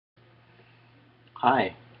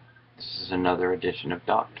Hi, this is another edition of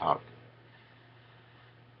Doctalk.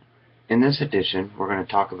 In this edition, we're going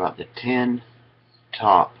to talk about the 10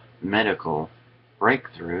 top medical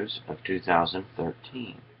breakthroughs of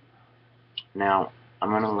 2013. Now,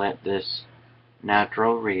 I'm going to let this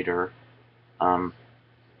natural reader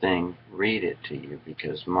thing read it to you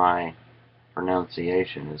because my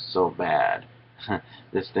pronunciation is so bad.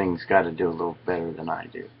 This thing's got to do a little better than I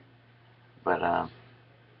do. But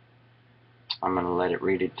I'm going to let it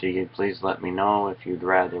read it to you. Please let me know if you'd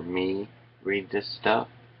rather me read this stuff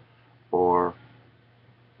or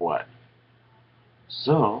what.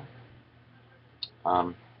 So,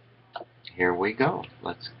 here we go.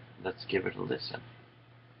 Let's give it a listen.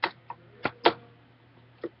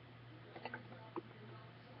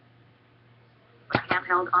 A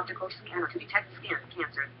handheld optical scanner to detect skin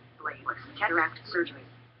cancer, bladeless cataract surgery,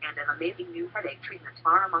 and an amazing new headache treatment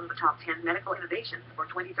are among the top 10 medical innovations for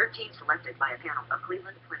 2013 selected by a panel of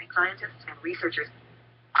Cleveland Clinic scientists and researchers.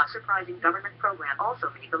 A surprising government program also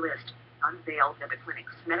made the list, unveiled at the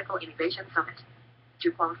clinic's Medical Innovation Summit.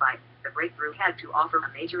 To qualify, the breakthrough had to offer a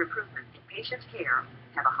major improvement in patient care,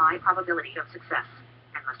 have a high probability of success,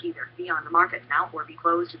 and must either be on the market now or be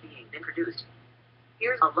close to being introduced.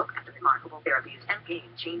 Here's a look at the remarkable therapies and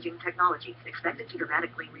game-changing technologies expected to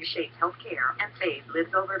dramatically reshape healthcare and save lives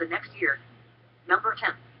over the next year. Number 10.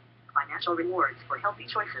 Financial rewards for healthy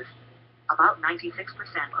choices. About 96%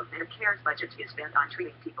 of Medicare's budget is spent on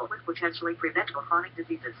treating people with potentially preventable chronic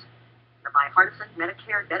diseases. The bipartisan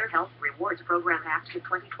Medicare Better Health Rewards Program Act of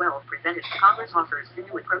 2012 presented to Congress offers a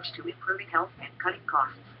new approach to improving health and cutting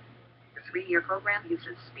costs. The 3-year program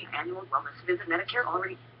uses the annual wellness visit Medicare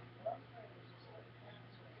already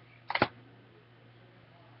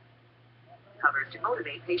covers to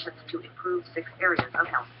motivate patients to improve 6 areas of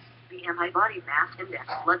health: BMI, body mass index,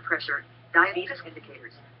 blood pressure, diabetes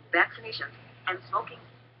indicators, vaccinations, and smoking.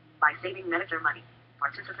 By saving Medicare money,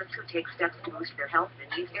 participants who take steps to boost their health in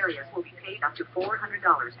these areas will be paid up to $400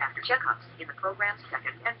 after checkups in the program's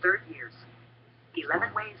 2nd and 3rd years.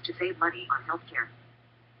 11 ways to save money on healthcare.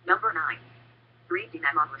 Number 9. 3D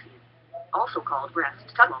mammography, also called breast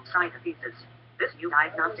tomosynthesis. This new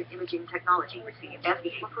diagnostic imaging technology received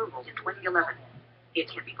FDA approval in 2011. It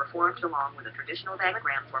can be performed along with a traditional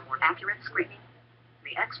mammogram for more accurate screening.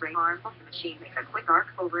 The X-ray arm of the machine makes a quick arc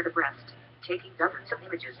over the breast, taking dozens of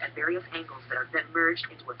images at various angles that are then merged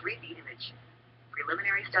into a 3D image.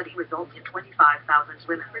 Preliminary study results in 25,000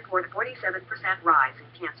 women report a 47% rise in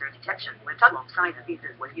cancer detection when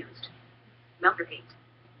tomosynthesis was used. Number 8.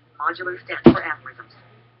 Modular stent for aneurysms.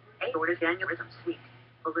 Aortic aneurysms, weak,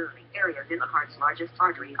 ballooning areas in the heart's largest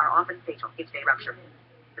artery are often fatal if they rupture.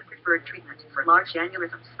 The preferred treatment for large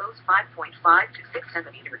aneurysms, those 5.5 to 6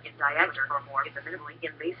 cm in diameter or more, is a minimally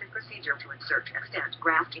invasive procedure to insert a stent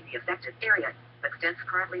graft in the affected area, but stents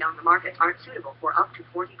currently on the market aren't suitable for up to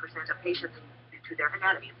 40% of patients due to their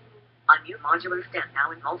anatomy. A new modular stent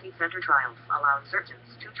now in multi-center trials allows surgeons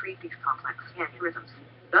to treat these complex aneurysms,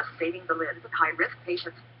 thus saving the lives of high-risk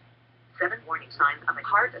patients. 7 warning signs of a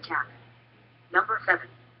heart attack. Number 7.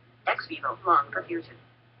 Ex vivo lung perfusion.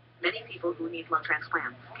 Many people who need lung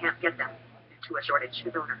transplants can't get them due to a shortage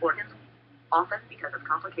of donor organs. Often because of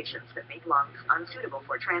complications that make lungs unsuitable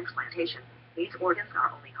for transplantation, these organs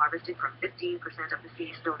are only harvested from 15% of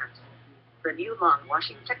deceased donors. The new lung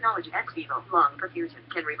washing technology ex vivo lung perfusion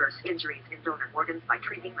can reverse injuries in donor organs by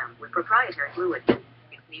treating them with proprietary fluid,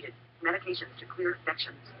 if needed, medications to clear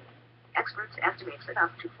infections. Experts estimate that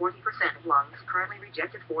up to 40% of lungs currently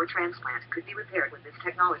rejected for transplant could be repaired with this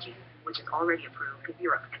technology, which is already approved in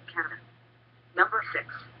Europe and Canada. Number 6.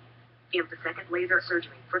 Femtosecond laser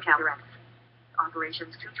surgery for cataracts.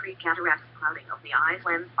 Operations to treat cataracts, clouding of the eye's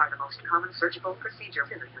lens, are the most common surgical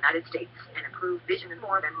procedures in the United States and improve vision in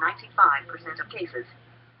more than 95% of cases.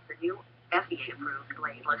 The new FDA-approved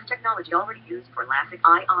bladeless technology already used for LASIK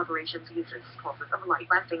eye operations uses pulses of light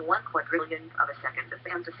lasting 1/4 of a second to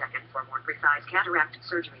femtosecond for more precise cataract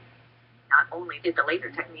surgery. Not only is the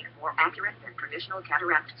laser technique more accurate than traditional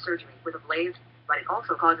cataract surgery with a blade, but it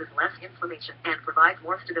also causes less inflammation and provides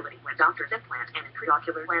more stability when doctors implant an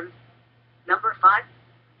intraocular lens. Number 5.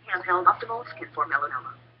 Handheld optimal skin for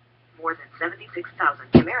melanoma. More than 76,000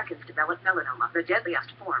 Americans develop melanoma, the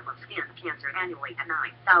deadliest form of skin cancer, annually, and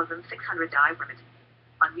 9,600 die from it.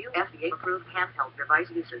 A new FDA-approved handheld device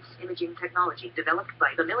uses imaging technology developed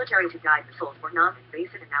by the military to guide the soul for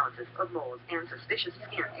non-invasive analysis of moles and suspicious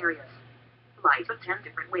skin areas. Light of 10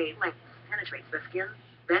 different wavelengths penetrates the skin,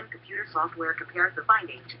 then computer software compares the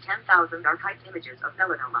findings to 10,000 archived images of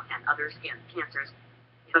melanoma and other skin cancers.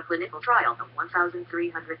 In a clinical trial of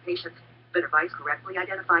 1,300 patients, the device correctly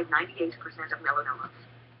identified 98% of melanomas.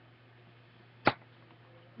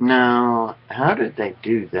 Now, how did they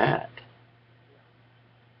do that?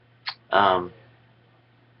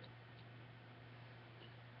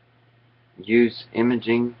 Use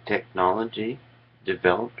imaging technology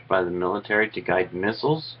developed by the military to guide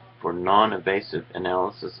missiles for non-invasive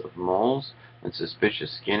analysis of moles and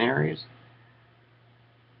suspicious skin areas.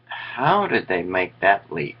 How did they make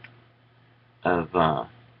that leap of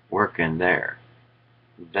working there?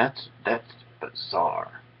 That's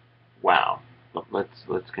bizarre. Wow. But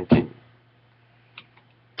let's continue.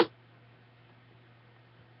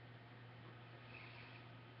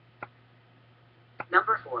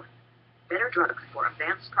 Number 4. Better drugs for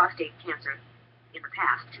advanced prostate cancer. In the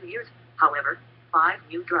past 2 years, however, 5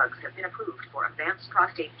 new drugs have been approved for advanced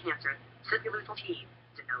prostate cancer: sibutylcholine T,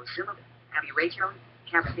 denosumab, abiraterone,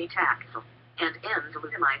 cabazitaxel, and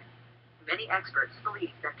enzalutamide. Many experts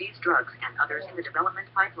believe that these drugs and others in the development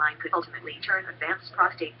pipeline could ultimately turn advanced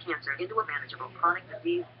prostate cancer into a manageable chronic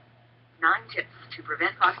disease. 9 tips to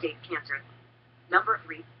prevent prostate cancer. Number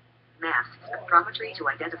 3. Mass spectrometry to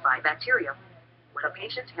identify bacteria. When a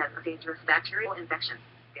patient has a dangerous bacterial infection,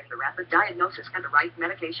 getting a rapid diagnosis and the right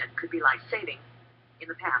medication could be life-saving. In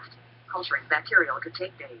the past, culturing bacterial could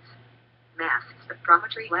take days. Mass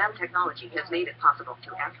spectrometry lab technology has made it possible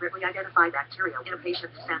to accurately identify bacteria in a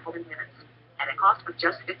patient's sample in minutes, at a cost of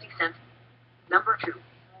just 50 cents. Number 2.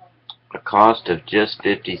 A cost of just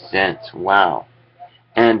 50 cents. Wow.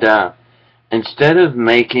 And instead of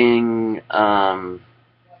making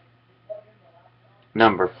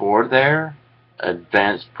number 4 there,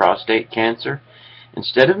 advanced prostate cancer,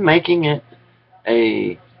 instead of making it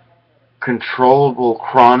a controllable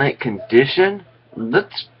chronic condition,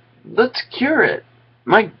 let's cure it.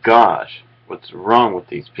 My gosh, what's wrong with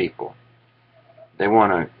these people? They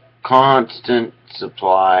want a constant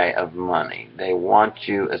supply of money. They want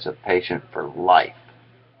you as a patient for life.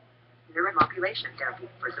 Neuromodulation therapy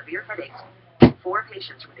for severe headaches. For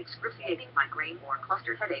patients with excruciating migraine or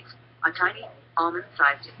cluster headaches, a tiny,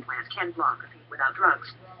 almond-sized implant can block the pain without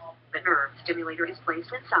drugs. The nerve stimulator is placed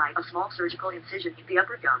inside a small surgical incision in the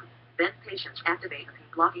upper gum. Then patients activate the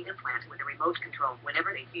pain-blocking implant with a remote control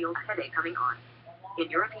whenever they feel a headache coming on. In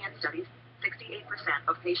European studies, 68%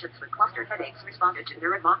 of patients with cluster headaches responded to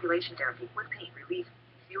neuromodulation therapy with pain relief,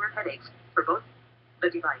 fewer headaches, for both. The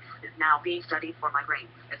device is now being studied for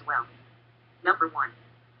migraines as well. Number 1.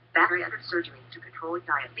 Bariatric surgery to control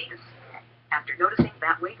diabetes. After noticing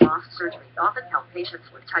that weight loss surgery often help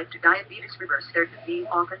patients with type 2 diabetes reverse their disease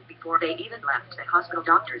often before they even left the hospital,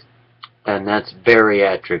 doctors, and that's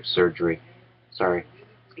bariatric surgery. Sorry.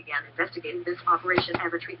 Began investigating this operation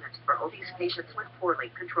as a treatment for obese patients with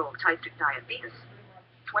poorly controlled type 2 diabetes.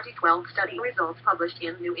 2012 study results published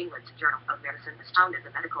in New England Journal of Medicine astounded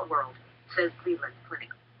the medical world, says Cleveland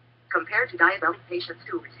Clinic. Compared to diabetic patients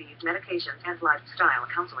who received medications and lifestyle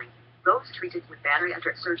counseling, those treated with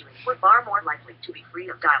bariatric surgery were far more likely to be free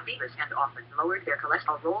of diabetes and often lowered their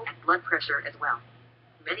cholesterol and blood pressure as well.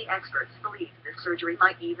 Many experts believe this surgery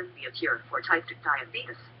might even be a cure for type 2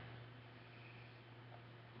 diabetes.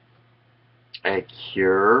 A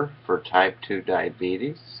cure for type 2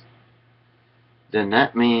 diabetes? Then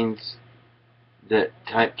that means that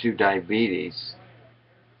type 2 diabetes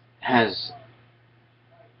has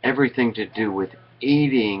everything to do with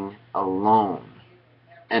eating alone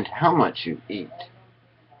and how much you eat,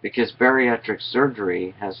 because bariatric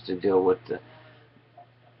surgery has to deal with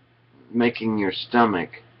making your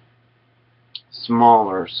stomach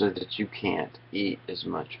smaller so that you can't eat as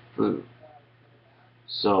much food.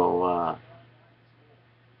 So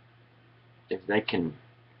if they can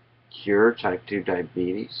cure type 2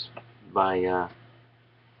 diabetes by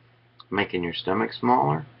making your stomach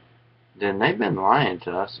smaller, then they've been lying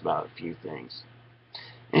to us about a few things.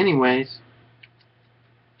 Anyways,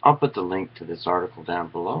 I'll put the link to this article down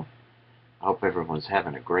below. I hope everyone's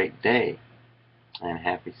having a great day and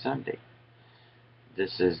happy Sunday.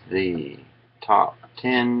 This is the top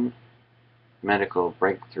 10 medical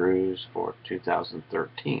breakthroughs for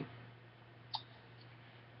 2013.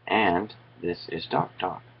 And this is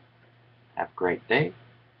Doctalk. Have a great day.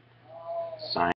 Sign